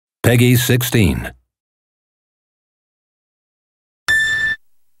Peggy 16.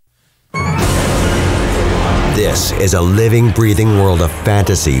 This is a living, breathing world of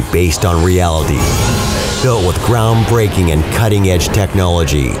fantasy based on reality. Built with groundbreaking and cutting-edge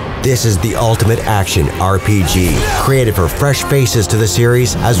technology. This is the ultimate action RPG, created for fresh faces to the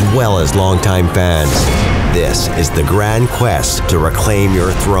series as well as longtime fans. This is the grand quest to reclaim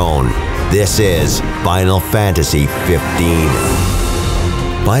your throne. This is Final Fantasy 15.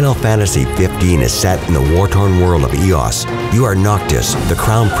 Final Fantasy 15 is set in the war-torn world of Eos. You are Noctis, the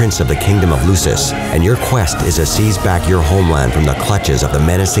crown prince of the kingdom of Lucis, and your quest is to seize back your homeland from the clutches of the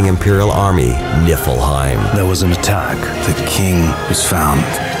menacing Imperial army, Niflheim. There was an attack. The king was found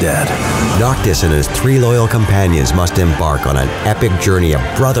dead. Noctis and his 3 loyal companions must embark on an epic journey of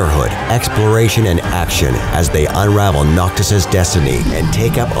brotherhood, exploration, and action as they unravel Noctis's destiny and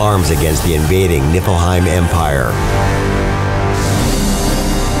take up arms against the invading Niflheim Empire.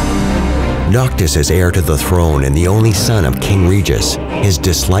 Noctis is heir to the throne and the only son of King Regis. His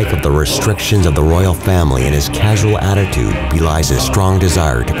dislike of the restrictions of the royal family and his casual attitude belies his strong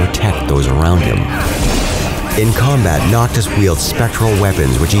desire to protect those around him. In combat, Noctis wields spectral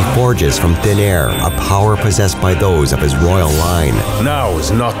weapons which he forges from thin air, a power possessed by those of his royal line. Now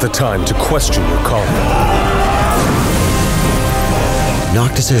is not the time to question your calling.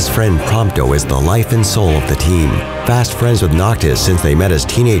 Noctis' friend Prompto is the life and soul of the team. Fast friends with Noctis since they met as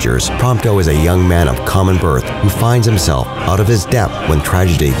teenagers, Prompto is a young man of common birth who finds himself out of his depth when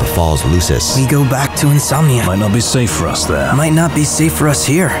tragedy befalls Lucis. We go back to Insomnia. Might not be safe for us there. Might not be safe for us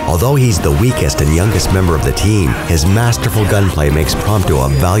here. Although he's the weakest and youngest member of the team, his masterful gunplay makes Prompto a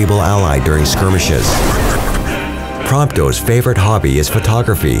valuable ally during skirmishes. Prompto's favorite hobby is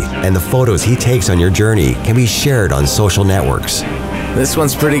photography, and the photos he takes on your journey can be shared on social networks. This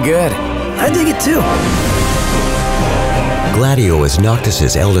one's pretty good. I dig it too. Gladio is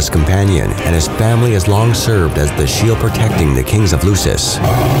Noctis' eldest companion, and his family has long served as the shield protecting the kings of Lucis.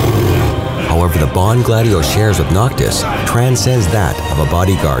 However, the bond Gladio shares with Noctis transcends that of a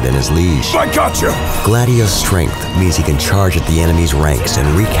bodyguard and his liege. I gotcha! Gladio's strength means he can charge at the enemy's ranks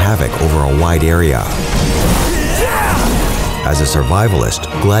and wreak havoc over a wide area. As a survivalist,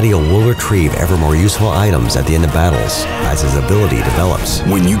 Gladio will retrieve ever more useful items at the end of battles as his ability develops.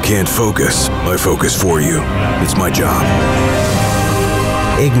 When you can't focus, I focus for you. It's my job.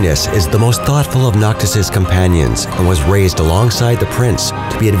 Ignis is the most thoughtful of Noctis' companions and was raised alongside the prince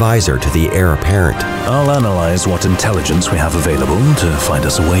to be advisor to the heir apparent. I'll analyze what intelligence we have available to find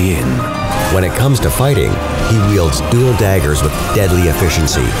us a way in. When it comes to fighting, he wields dual daggers with deadly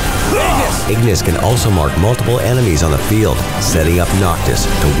efficiency. Ignis can also mark multiple enemies on the field, setting up Noctis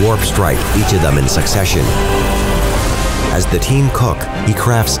to warp strike each of them in succession. As the team cook, he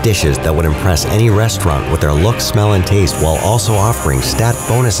crafts dishes that would impress any restaurant with their look, smell, and taste while also offering stat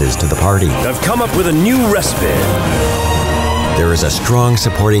bonuses to the party. I've come up with a new recipe. There is a strong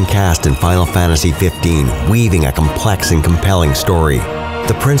supporting cast in Final Fantasy 15, weaving a complex and compelling story.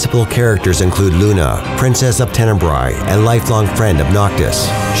 The principal characters include Luna, Princess of Tenebrae, and lifelong friend of Noctis.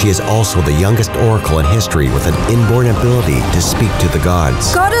 She is also the youngest oracle in history with an inborn ability to speak to the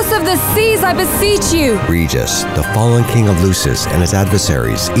gods. Goddess of the seas, I beseech you! Regis, the fallen king of Lucis, and his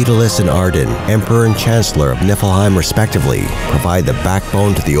adversaries, Aeolus and Arden, Emperor and Chancellor of Niflheim respectively, provide the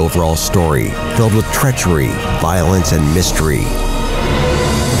backbone to the overall story, filled with treachery, violence, and mystery.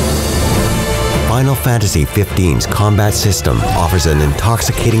 Final Fantasy XV's combat system offers an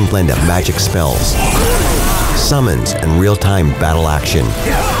intoxicating blend of magic spells, summons, and real-time battle action.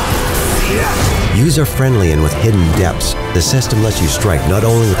 User-friendly and with hidden depths, the system lets you strike not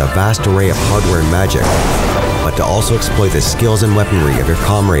only with a vast array of hardware and magic, but to also exploit the skills and weaponry of your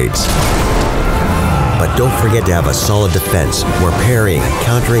comrades. But don't forget to have a solid defense, where parrying,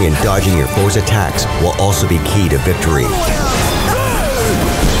 countering, and dodging your foe's attacks will also be key to victory.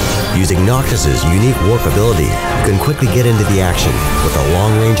 Using Noctis' unique warp ability, you can quickly get into the action with a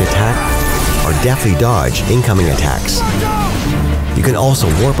long-range attack or deftly dodge incoming attacks. You can also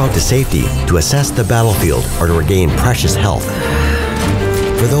warp out to safety to assess the battlefield or to regain precious health.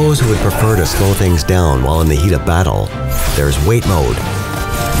 For those who would prefer to slow things down while in the heat of battle, there's Wait Mode.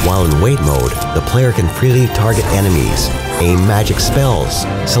 While in Wait Mode, the player can freely target enemies, aim magic spells,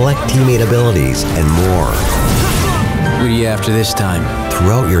 select teammate abilities, and more. What are you after this time?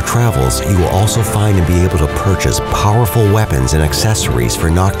 Throughout your travels, you will also find and be able to purchase powerful weapons and accessories for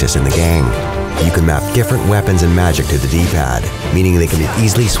Noctis and the gang. You can map different weapons and magic to the D-pad, meaning they can be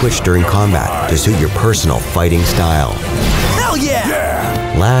easily switched during combat to suit your personal fighting style. Hell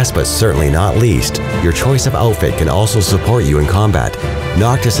yeah! Last but certainly not least, your choice of outfit can also support you in combat.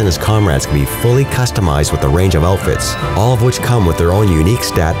 Noctis and his comrades can be fully customized with a range of outfits, all of which come with their own unique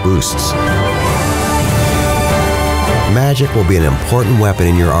stat boosts. Magic will be an important weapon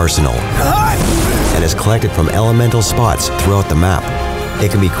in your arsenal and is collected from elemental spots throughout the map.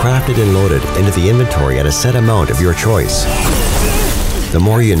 It can be crafted and loaded into the inventory at a set amount of your choice. The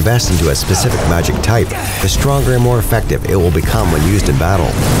more you invest into a specific magic type, the stronger and more effective it will become when used in battle.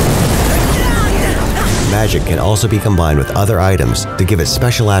 Magic can also be combined with other items to give it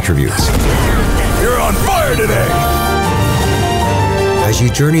special attributes. You're on fire today! As you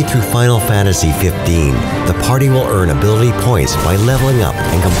journey through Final Fantasy XV, the party will earn ability points by leveling up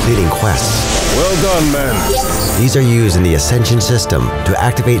and completing quests. Well done, men. These are used in the Ascension system to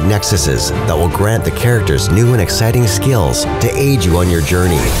activate nexuses that will grant the characters new and exciting skills to aid you on your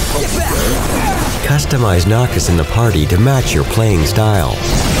journey. Customize Noctis in the party to match your playing style.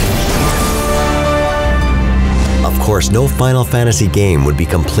 Of course, no Final Fantasy game would be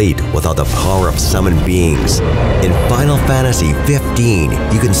complete without the power of summoned beings. In Final Fantasy XV,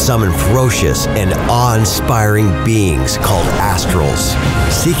 you can summon ferocious and awe-inspiring beings called Astrals.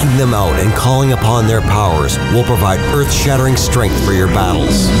 Seeking them out and calling upon their powers will provide earth-shattering strength for your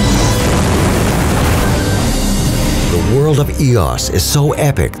battles. The world of Eos is so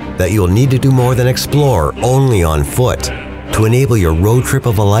epic that you'll need to do more than explore only on foot. To enable your road trip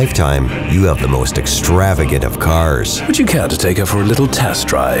of a lifetime, you have the most extravagant of cars. Would you care to take her for a little test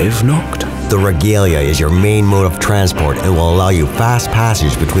drive, Noct? The Regalia is your main mode of transport and will allow you fast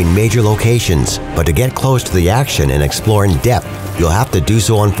passage between major locations. But to get close to the action and explore in depth, you'll have to do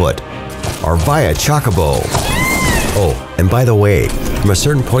so on foot or via Chocobo. Oh, and by the way, from a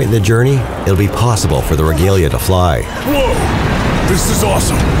certain point in the journey, it'll be possible for the Regalia to fly. Whoa! This is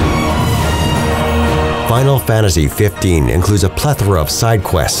awesome! Final Fantasy XV includes a plethora of side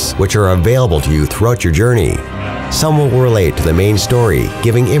quests which are available to you throughout your journey. Some will relate to the main story,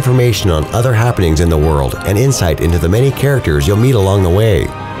 giving information on other happenings in the world and insight into the many characters you'll meet along the way.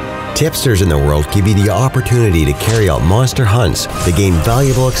 Tipsters in the world give you the opportunity to carry out monster hunts to gain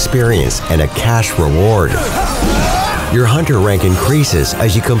valuable experience and a cash reward. Your hunter rank increases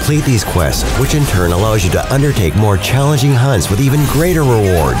as you complete these quests, which in turn allows you to undertake more challenging hunts with even greater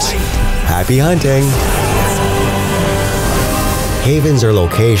rewards. Happy hunting! Havens are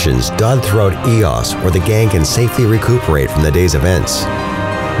locations dotted throughout Eos where the gang can safely recuperate from the day's events.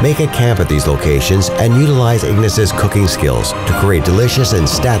 Make a camp at these locations and utilize Ignis's cooking skills to create delicious and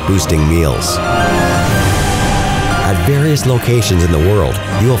stat-boosting meals. At various locations in the world,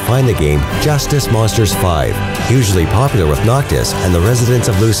 you will find the game Justice Monsters 5, hugely popular with Noctis and the residents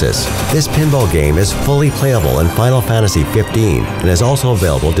of Lucis. This pinball game is fully playable in Final Fantasy XV and is also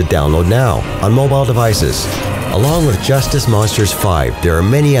available to download now on mobile devices. Along with Justice Monsters 5, there are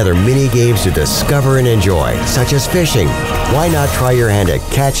many other mini-games to discover and enjoy, such as fishing. Why not try your hand at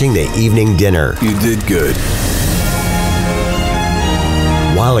catching the evening dinner? You did good.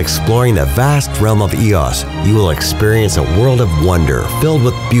 While exploring the vast realm of Eos, you will experience a world of wonder filled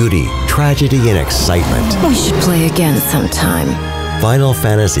with beauty, tragedy, and excitement. We should play again sometime. Final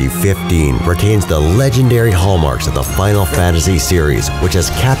Fantasy XV retains the legendary hallmarks of the Final Fantasy series, which has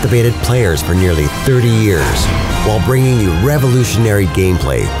captivated players for nearly 30 years, while bringing you revolutionary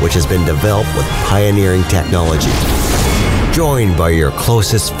gameplay, which has been developed with pioneering technology. Joined by your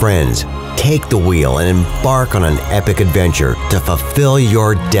closest friends, take the wheel and embark on an epic adventure to fulfill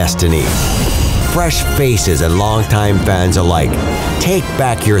your destiny. Fresh faces and longtime fans alike, take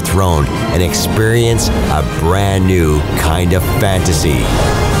back your throne and experience a brand new kind of fantasy.